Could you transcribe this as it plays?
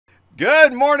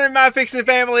Good morning, my Fixin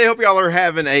family. Hope y'all are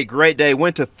having a great day.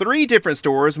 Went to 3 different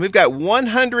stores, and we've got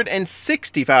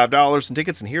 $165 in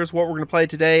tickets, and here's what we're going to play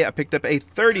today. I picked up a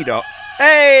 $30...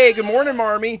 Hey, good morning,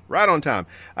 Marmy. Right on time.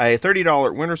 A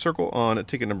 $30 winner circle on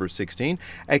ticket number 16.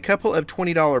 A couple of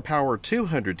 $20 power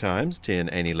 200 times, 10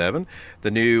 and 11. The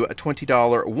new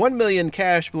 $20 1 million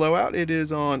cash blowout. It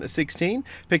is on 16.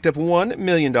 Picked up $1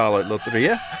 million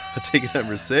loteria, ticket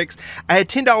number 6. I had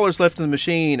 $10 left in the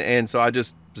machine, and so I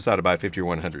just decided to buy 50 or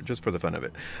 100 just for the fun of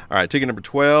it. All right, ticket number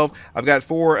 12. I've got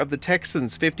 4 of the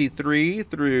Texans, 53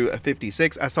 through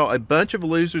 56. I saw a bunch of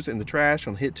losers in the trash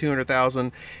on hit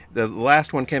 200,000. The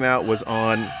last one came out was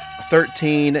on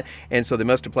 13, and so they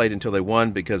must have played until they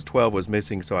won because 12 was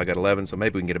missing, so I got 11, so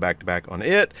maybe we can get a back-to-back on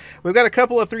it. We've got a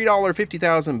couple of $3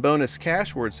 50,000 bonus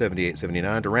cash, we're at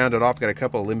 78.79. To round it off, got a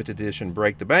couple of limited edition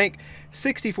break the bank,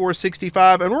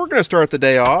 64.65, and we're going to start the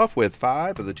day off with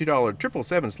 5 of the $2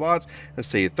 777 slots. Let's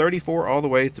see, 34 all the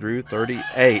way through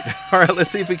 38. All right, let's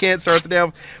see if we can't start the day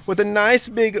off with a nice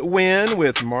big win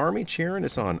with Marmy cheering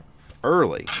us on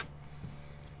early.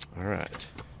 All right.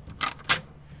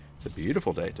 It's a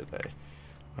beautiful day today.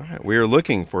 All right, we are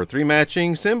looking for 3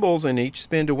 matching symbols in each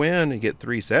spin to win and get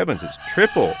 3 sevens. It's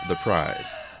triple the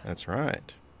prize. That's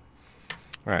right.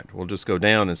 All right, we'll just go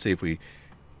down and see if we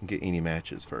can get any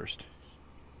matches first.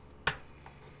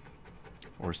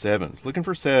 Or sevens. Looking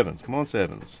for sevens. Come on,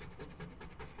 sevens.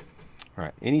 All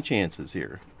right, any chances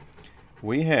here?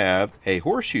 We have a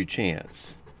horseshoe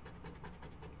chance.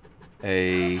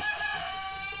 A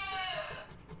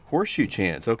horseshoe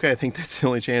chance. Okay, I think that's the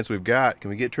only chance we've got. Can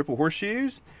we get triple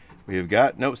horseshoes? We have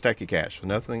got, nope, stack of cash. So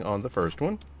nothing on the first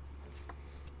one.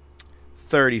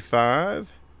 35.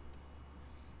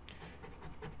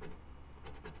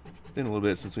 It's been a little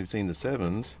bit since we've seen the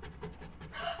sevens.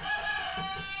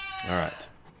 All right.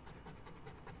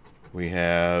 We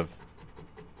have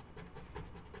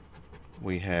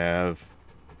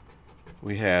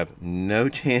no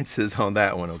chances on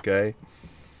that one, okay?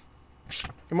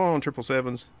 Come on, triple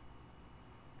sevens.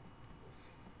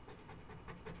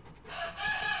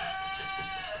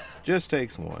 Just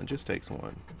takes one. Just takes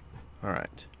one. All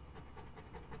right.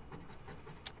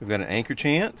 We've got an anchor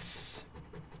chance.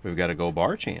 We've got a gold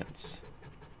bar chance.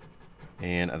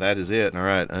 And that is it. All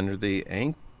right. Under the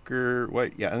anchor.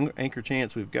 Wait. Yeah. Anchor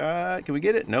chance we've got. Can we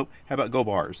get it? Nope. How about gold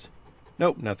bars?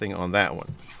 Nope. Nothing on that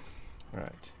one. All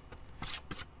right.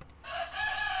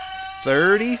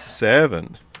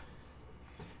 37.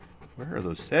 Where are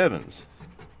those sevens?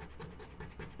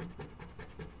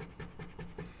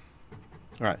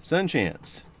 All right, sun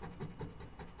chance.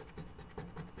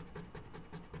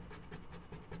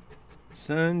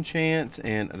 Sun chance,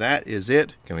 and that is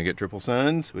it. Can we get triple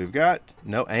suns? We've got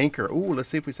no anchor. Ooh, let's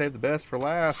see if we save the best for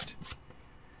last.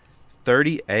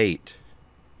 38.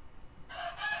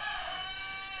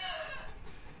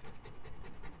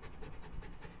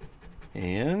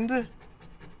 And,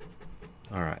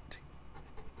 all right.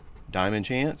 Diamond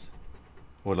chance.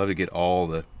 Well, I'd love to get all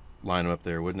the line them up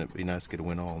there. Wouldn't it be nice to get a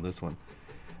win all this one?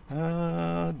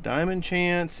 Diamond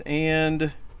chance,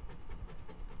 and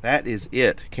that is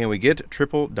it. Can we get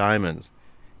triple diamonds?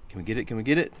 Can we get it? Can we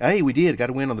get it? Hey, we did. Got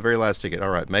a win on the very last ticket. All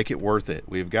right, make it worth it.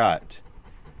 We have got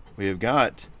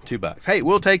 $2. Hey,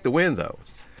 we'll take the win though.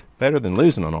 It's better than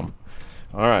losing on them.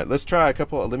 All right, let's try a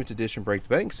couple of limited edition break the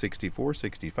bank.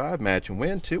 64.65, match and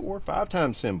win, 2 or 5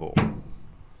 times symbol.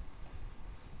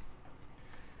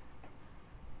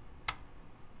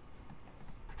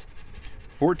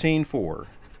 14.4.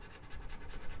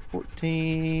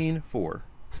 14.4.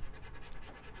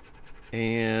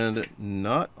 And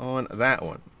not on that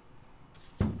one.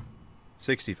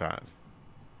 65.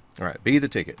 All right, be the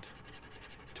ticket.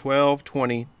 12,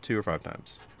 20, 2 or 5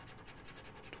 times.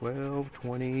 12,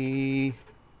 20.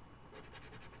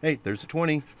 Hey, there's a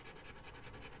 20.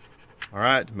 All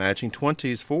right, matching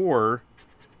 20s for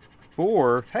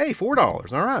hey,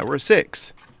 $4. All right, we're at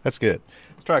 6. That's good.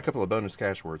 Let's try a couple of bonus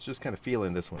cash words. Just kind of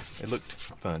feeling this one. It looked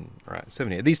fun. All right,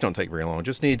 78. These don't take very long.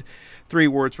 Just need 3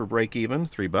 words for break even.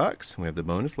 $3. We have the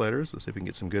bonus letters. Let's see if we can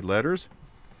get some good letters.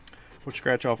 We'll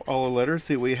scratch off all the letters,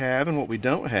 see what we have and what we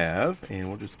don't have, and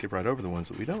we'll just skip right over the ones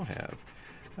that we don't have.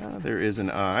 There is an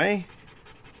I,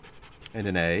 and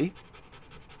an A,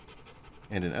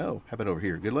 and an O. How about over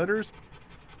here? Good letters?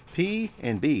 P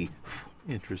and B.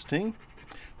 Interesting.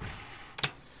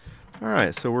 All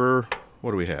right, so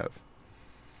what do we have?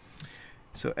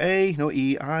 So A, no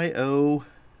E, I, O.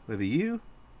 We have a U,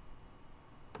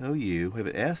 no U. We have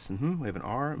an S, we have an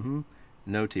R,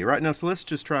 no T. All right, now, so let's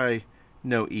just try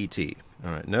no ET.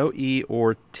 All right, no E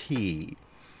or T.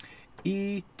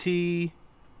 E-T,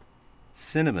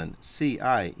 cinnamon,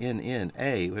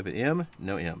 C-I-N-N-A. We have an M,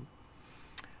 no M.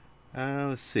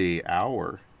 Let's see.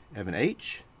 Hour. Have an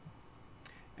H.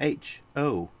 H.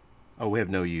 O. Oh, we have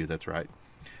no U. That's right.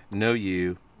 No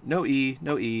U. No E.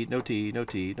 No E. No T. No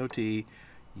T. No T.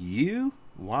 U.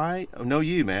 Y. Oh, no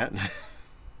U, Matt.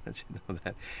 I should know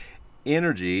that.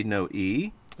 Energy. No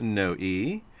E. No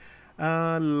E.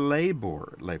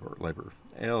 Labor. Labor. Labor.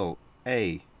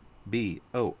 L-A-B-O-R.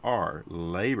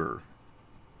 Labor.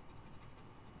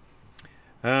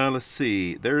 Let's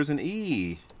see. There's an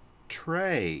E.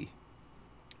 Tray.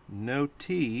 No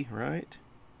T, right?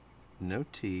 No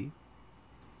T.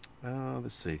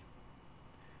 Let's see.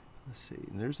 Let's see.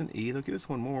 There's an E. Look at this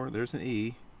one more. There's an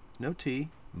E. No T.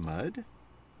 Mud.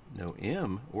 No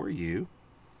M or U.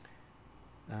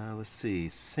 Let's see.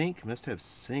 Sink. Must have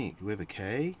sink. Do we have a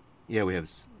K? Yeah, we have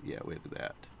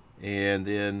that. And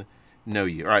then no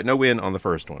U. All right, no win on the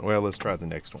first one. Well, let's try the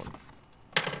next one.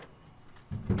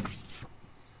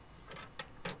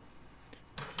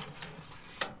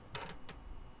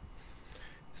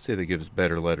 See if they give us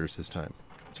better letters this time.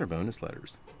 What's our bonus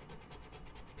letters?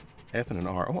 F and an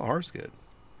R. Oh, R's good.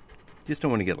 You just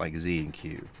don't want to get like Z and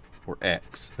Q or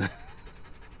X.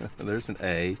 There's an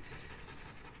A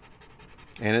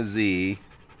and a Z.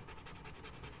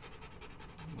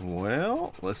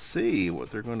 Well, let's see what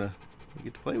they're going to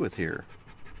get to play with here.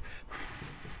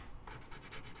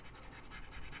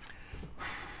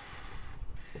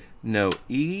 No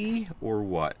E or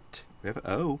what? We have an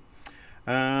O.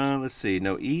 Let's see.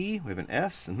 No E. We have an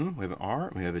S. We have an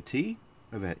R. We have a T.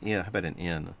 We have an N. How about an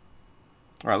N?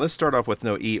 All right, let's start off with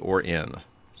no E or N.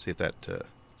 See if that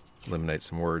eliminates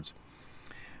some words.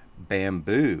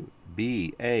 Bamboo.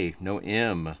 B-A. No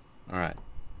M. All right.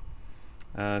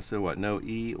 So what? No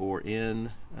E or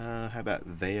N. How about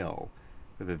veil?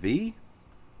 We have a V.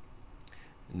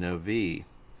 No V.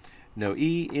 No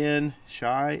E, N,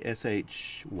 shy,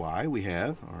 S-H-Y we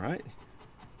have. All right.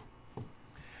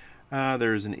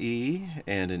 There's an E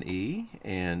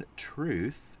and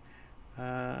truth.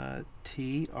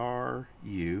 T-R-U-T-H.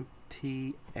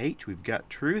 We've got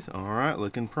truth. All right,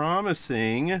 looking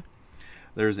promising.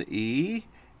 There's an E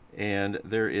and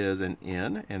there is an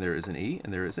N and there is an E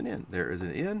and there is an N. There is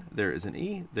an N, there is an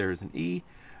E, there is an E,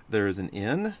 there is an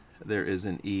N, there is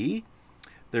an E,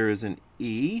 there is an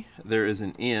E, there is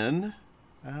an N.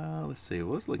 Let's see,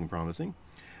 well, it's looking promising.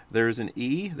 There's an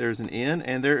E, there's an N,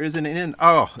 and there is an N.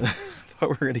 Oh, I thought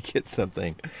we were going to get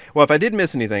something. Well, if I did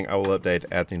miss anything, I will update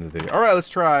at the end of the video. All right, let's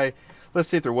try. Let's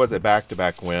see if there was a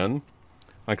back-to-back win.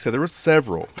 Like I said, there were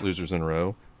several losers in a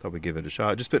row. Thought we'd give it a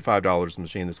shot. Just put $5 in the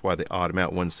machine. That's why the odd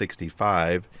amount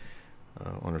 165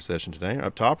 on our session today.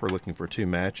 Up top, we're looking for 2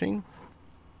 matching.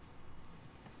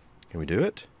 Can we do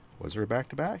it? Was there a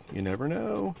back-to-back? You never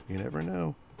know. You never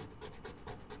know.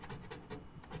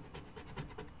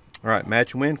 All right,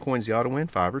 match and win, coins the auto win,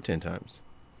 5 or 10 times.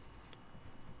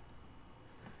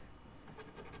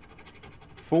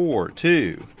 4,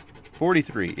 2,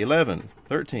 43, 11,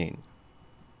 13.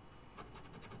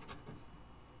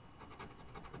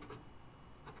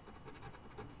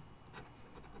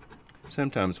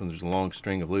 Sometimes when there's a long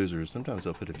string of losers, sometimes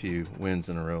they'll put a few wins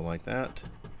in a row like that.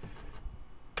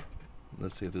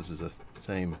 Let's see if this is the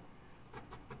same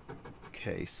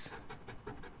case.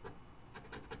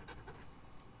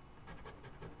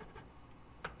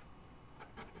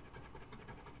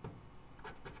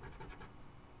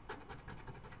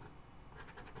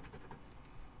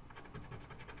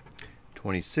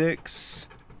 $26,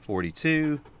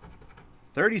 $42,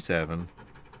 $37,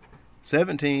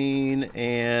 $17,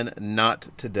 and not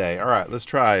today. All right, let's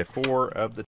try 4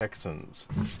 of the Texans.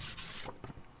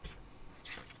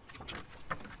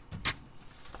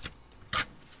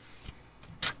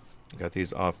 Got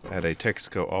these off at a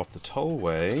Texaco off the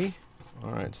tollway.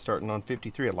 All right, starting on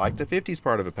 53. I like the 50s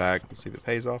part of a pack. Let's see if it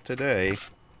pays off today.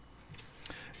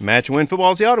 Match and win,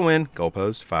 football's the auto win.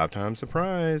 Goalpost, 5 times the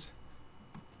prize.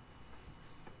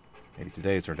 Maybe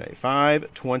today's our day.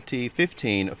 5, 20,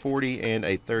 15, 40, and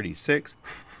a 36.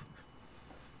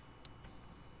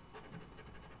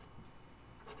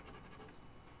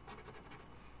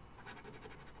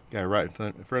 Guy right in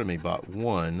front of me bought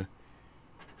 1.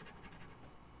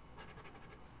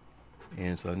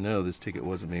 And so I know this ticket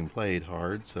wasn't being played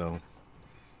hard, so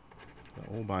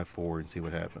we'll buy 4 and see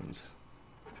what happens.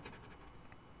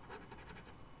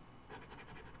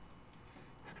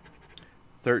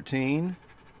 $13,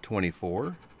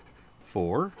 24,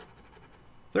 4,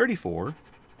 34,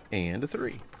 and a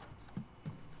 3.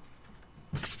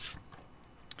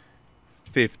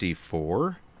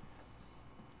 54,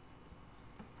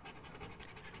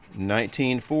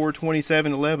 19, 4,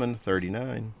 27, 11,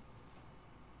 39.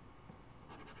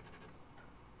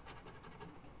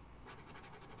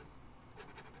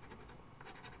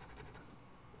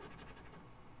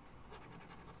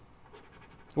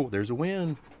 Oh, there's a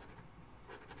win.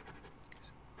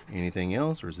 Anything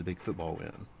else, or is it a big football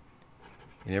win?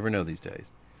 You never know these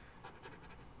days.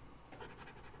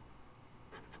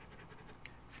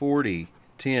 40,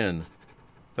 10,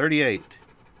 38,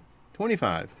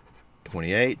 25,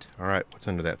 28. All right, what's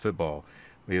under that football?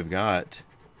 We have got,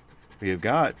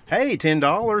 hey,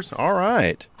 $10. All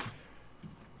right.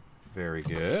 Very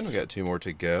good. We got 2 more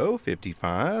to go.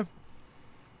 55,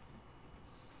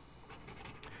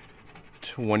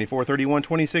 24, 31,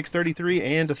 26, 33,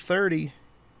 and 30.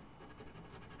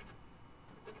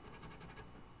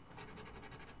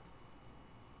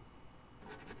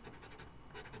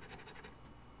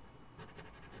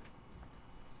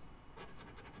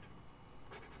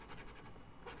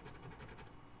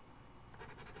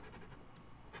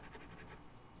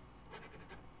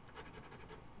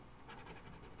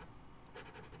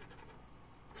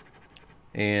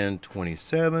 And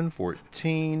 27,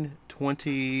 14,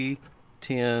 20,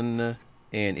 10,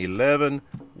 and 11.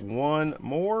 One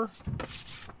more.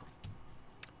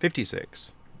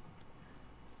 56.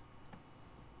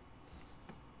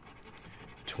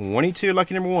 22,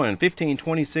 lucky number 1. 15,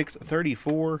 26,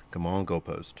 34. Come on,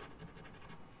 goalpost.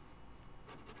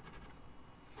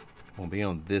 Won't be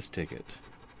on this ticket.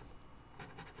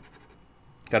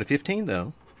 Got a 15,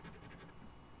 though.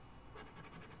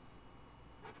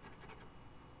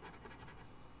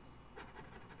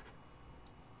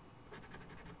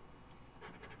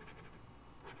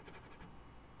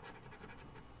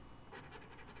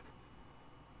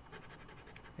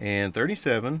 And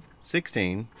 37,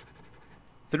 16,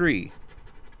 3,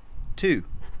 2,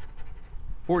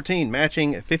 14,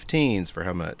 matching 15s for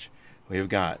how much? We have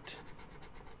got,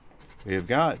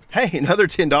 hey, another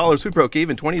 $10. We broke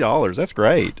even, $20. That's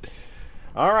great.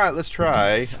 All right, let's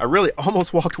try. I really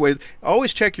almost walked away.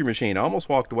 Always check your machine. I almost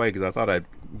walked away because I thought I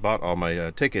bought all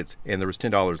my tickets and there was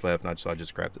 $10 left, and so I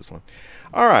just grabbed this one.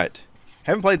 All right,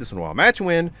 haven't played this one in a while. Match and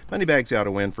win. Money bags out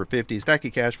a win for 50. Stack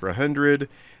of cash for 100.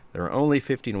 There are only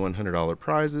 $50 and $100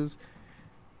 prizes.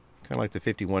 Kind of like the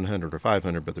 50, 100, or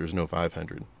 500, but there's no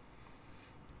 500.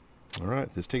 All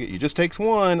right, this ticket, you just takes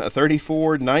one. A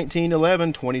 34, 19,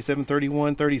 11, 27,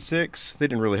 31, 36. They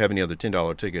didn't really have any other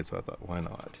 $10 tickets, so I thought, why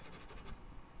not?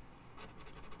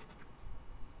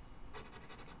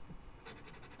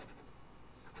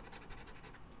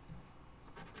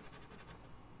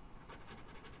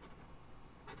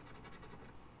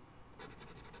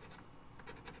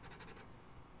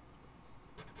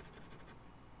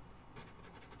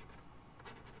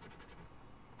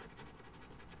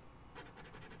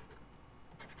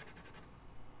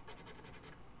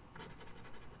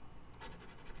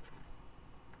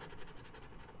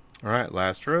 All right,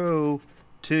 last row.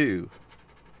 2,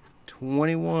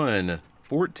 21,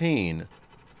 14,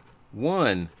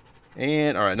 1,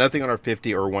 and all right, nothing on our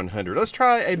 50 or 100. Let's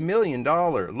try $1 million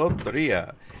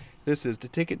Loteria. This is the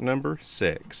ticket number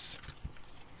 6.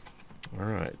 All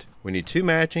right, we need 2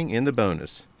 matching in the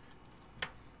bonus.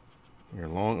 We're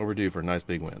long overdue for a nice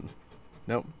big win.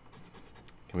 Nope.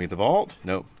 Can we get the vault?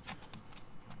 Nope.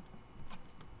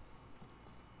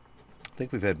 I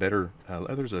think we've had better,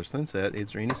 there's a sunset.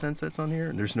 Is there any sunsets on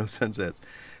here? There's no sunsets.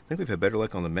 I think we've had better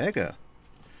luck on the Mega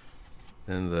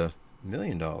than the $1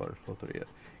 million Loteria.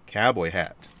 Cowboy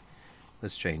hat.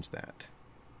 Let's change that.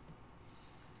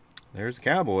 There's a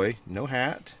cowboy, no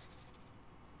hat.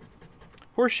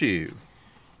 Horseshoe.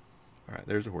 All right,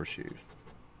 there's a horseshoe.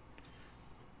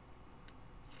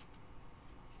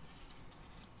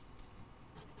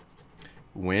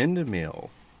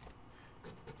 Windmill.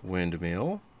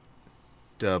 Windmill.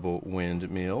 Double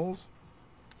windmills.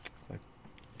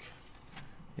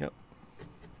 Yep.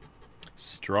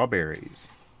 Strawberries.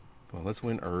 Well, let's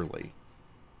win early.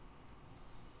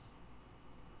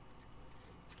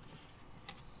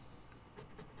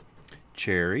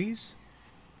 Cherries.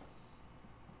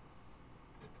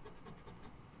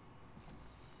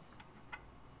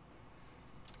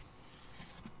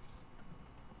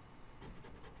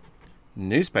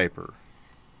 Newspaper.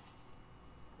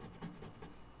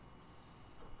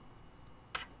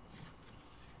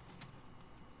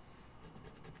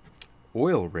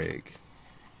 Oil rig.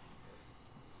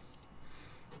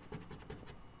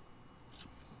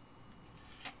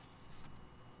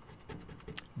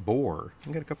 Boar.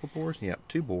 You got a couple of boars? Yep,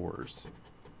 2 boars.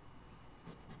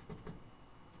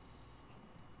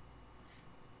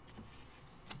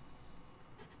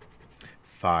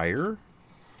 Fire.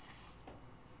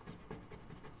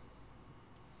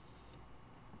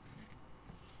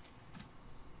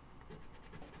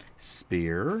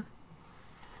 Spear.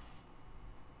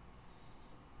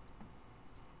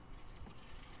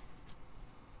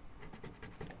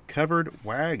 Covered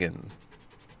wagon.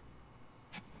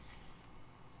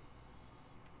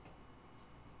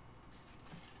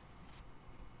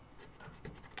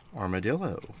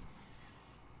 Armadillo.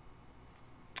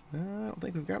 I don't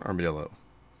think we've got armadillo.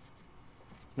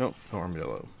 Nope, no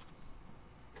armadillo.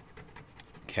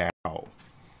 Cow.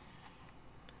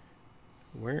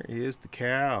 Where is the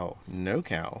cow? No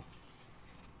cow.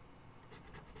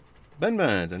 Bun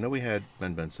buns. I know we had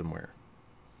bun buns somewhere.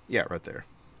 Yeah, right there.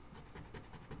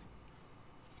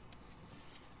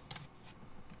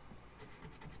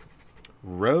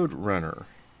 Road runner.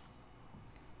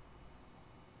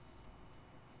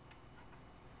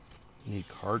 You need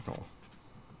cardinal.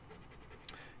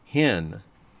 Hen.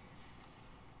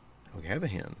 We have a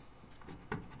hen.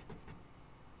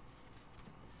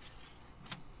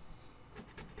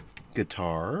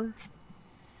 Guitar.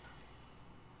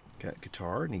 Got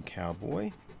guitar. Need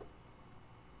cowboy.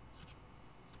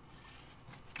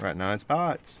 All right, 9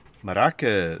 spots.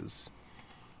 Maracas.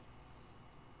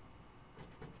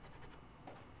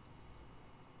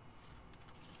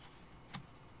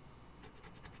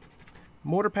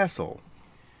 Mortar pestle.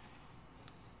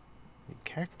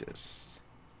 Cactus.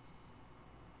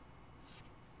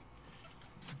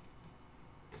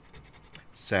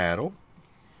 Saddle.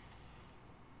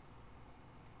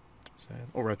 Saddle.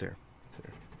 Oh, right there. Right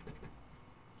there.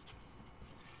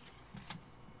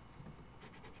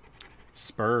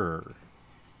 Spur.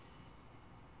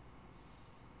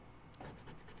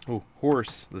 Oh,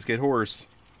 horse. Let's get horse.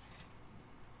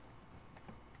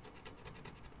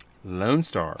 Lone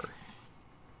Star.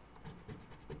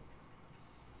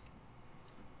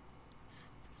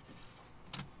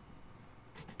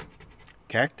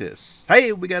 Cactus.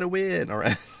 Hey, we got a win. All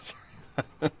right.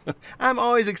 I'm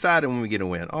always excited when we get a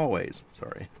win. Always.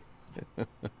 Sorry.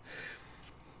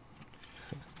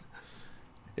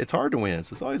 It's hard to win,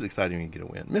 so it's always exciting when you get a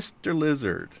win. Mr.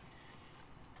 Lizard.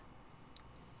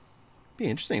 Be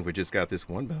interesting if we just got this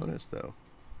one bonus, though.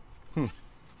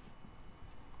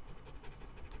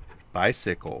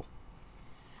 Bicycle.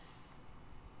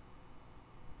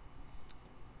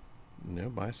 No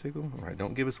bicycle? All right,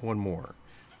 don't give us one more.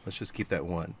 Let's just keep that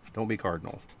one. Don't be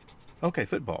cardinal. Okay,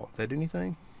 football. Did that do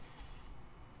anything?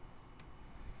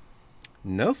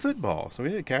 No football. So we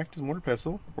did cactus, mortar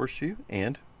pestle, horseshoe,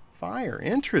 and fire.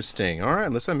 Interesting. All right,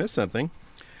 unless I missed something.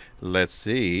 Let's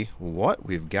see what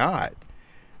we've got.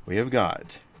 We've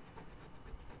got,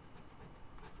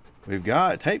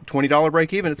 hey, $20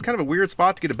 break even. It's kind of a weird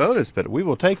spot to get a bonus, but we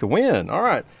will take the win. All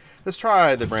right, let's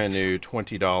try the brand new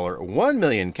 $20 1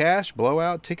 million cash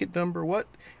blowout ticket number. What?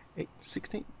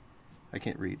 16? I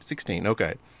can't read. 16.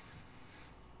 Okay.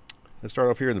 Let's start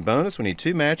off here in the bonus. We need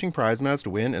 2 matching prize amounts to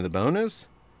win in the bonus.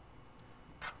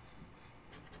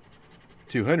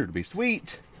 200 to be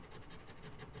sweet.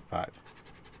 5.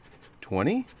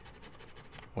 20.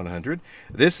 100.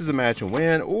 This is a match and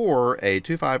win or a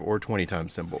 2, 5, or 20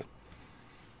 times symbol.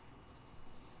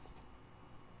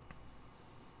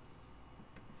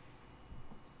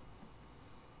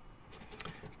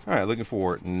 All right, looking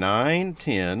for 9,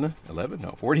 10, 11, no,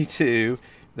 42.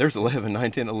 There's 11,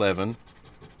 9, 10, 11.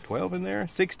 12 in there?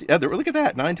 60. Look at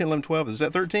that. 9, 10, 11, 12. Is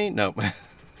that 13? No.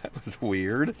 That was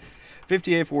weird.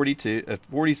 58, 42,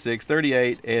 46,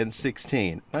 38, and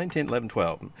 16. 9, 10, 11,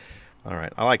 12. All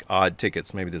right. I like odd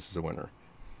tickets. Maybe this is a winner.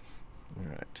 All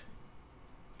right.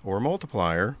 Or a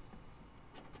multiplier.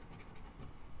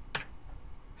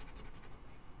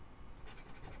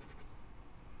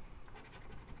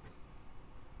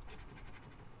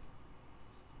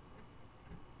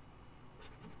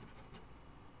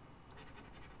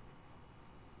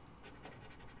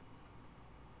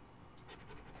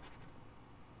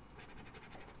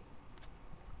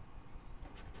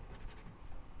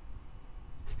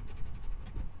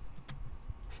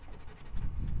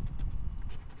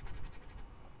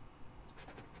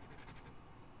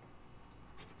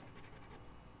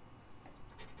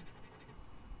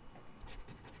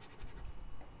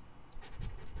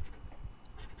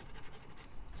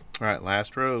 All right,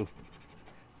 last row.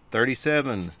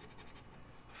 37,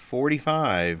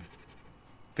 45,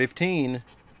 15,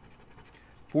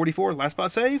 44. Last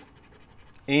spot save.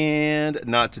 And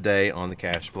not today on the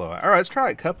cash blowout. All right, let's try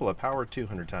a couple of power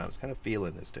 200 times. Kind of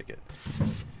feeling this ticket.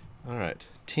 All right,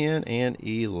 10 and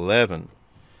 11.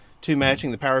 2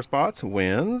 matching the power spots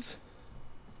wins.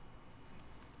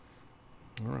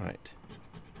 All right.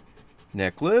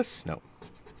 Necklace. No.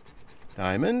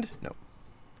 Diamond. No.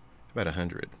 About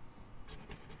 100.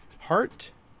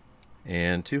 Heart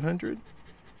and 200.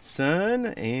 Sun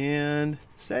and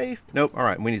safe. Nope. All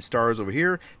right. We need stars over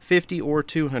here. 50 or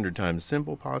 200 times.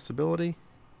 Simple possibility.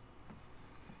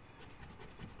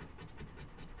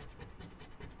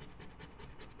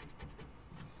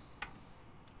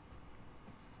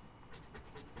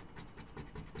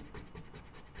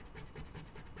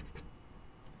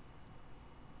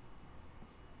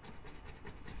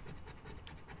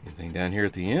 Anything down here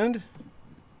at the end?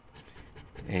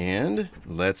 And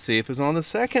let's see if it's on the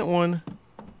second one.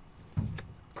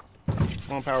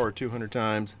 On power 200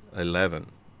 times, 11.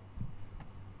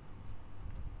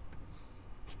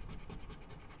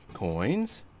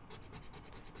 Coins.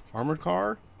 Armored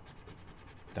car.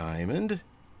 Diamond.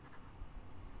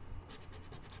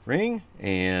 Ring.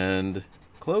 And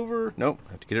clover. Nope,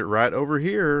 I have to get it right over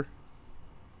here.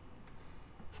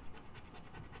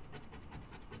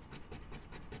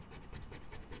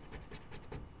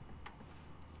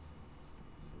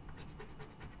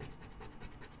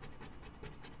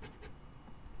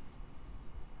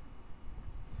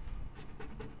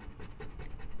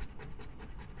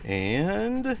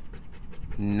 And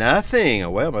nothing.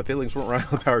 Oh, well, my feelings weren't right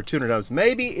on the power 200 times.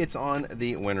 Maybe it's on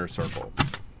the winner circle.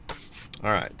 All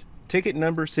right. Ticket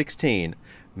number 16.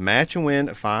 Match and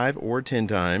win 5 or 10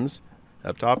 times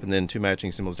up top, and then 2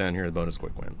 matching symbols down here in the bonus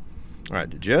quick win. All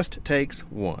right. Just takes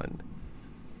 1.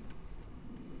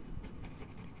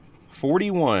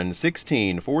 41,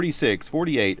 16, 46,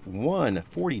 48, 1,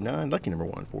 49. Lucky number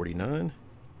 1, 49.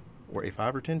 Or a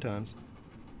 5 or 10 times.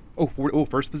 Oh,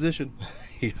 first position.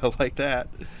 Yeah, I like that.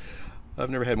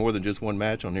 I've never had more than just 1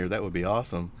 match on here. That would be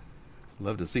awesome.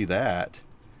 Love to see that.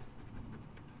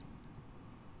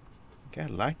 God,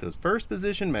 I like those first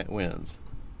position wins.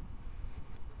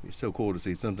 It'd be so cool to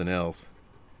see something else.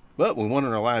 But we won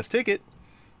on our last ticket.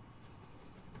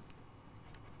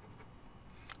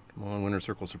 Come on, winner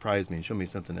circle, surprise me and show me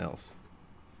something else.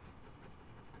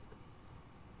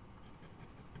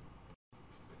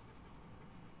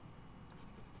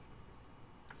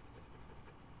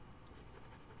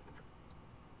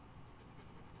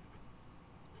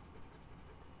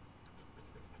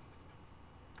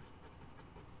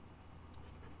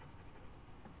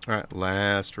 All right,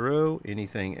 last row.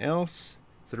 Anything else?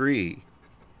 3,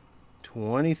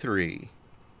 23,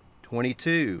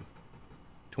 22,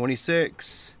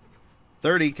 26,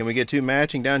 30. Can we get 2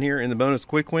 matching down here in the bonus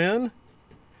quick win?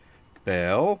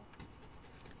 Bell.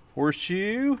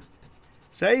 Horseshoe.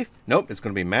 Safe. Nope, it's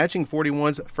going to be matching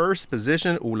 41's first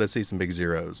position. Ooh, let's see some big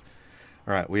zeros.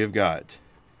 All right, we have got...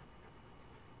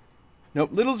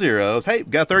 Nope, little zeros. Hey,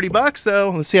 got 30 bucks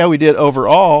though. Let's see how we did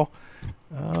overall.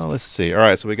 Let's see. All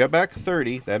right, so we got back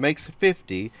 30. That makes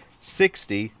 50,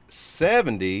 60,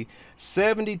 70,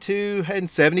 72, and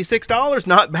 $76.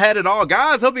 Not bad at all.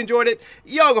 Guys, hope you enjoyed it.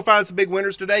 Y'all go find some big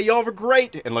winners today. Y'all have a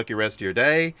great and lucky rest of your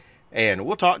day, and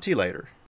we'll talk to you later.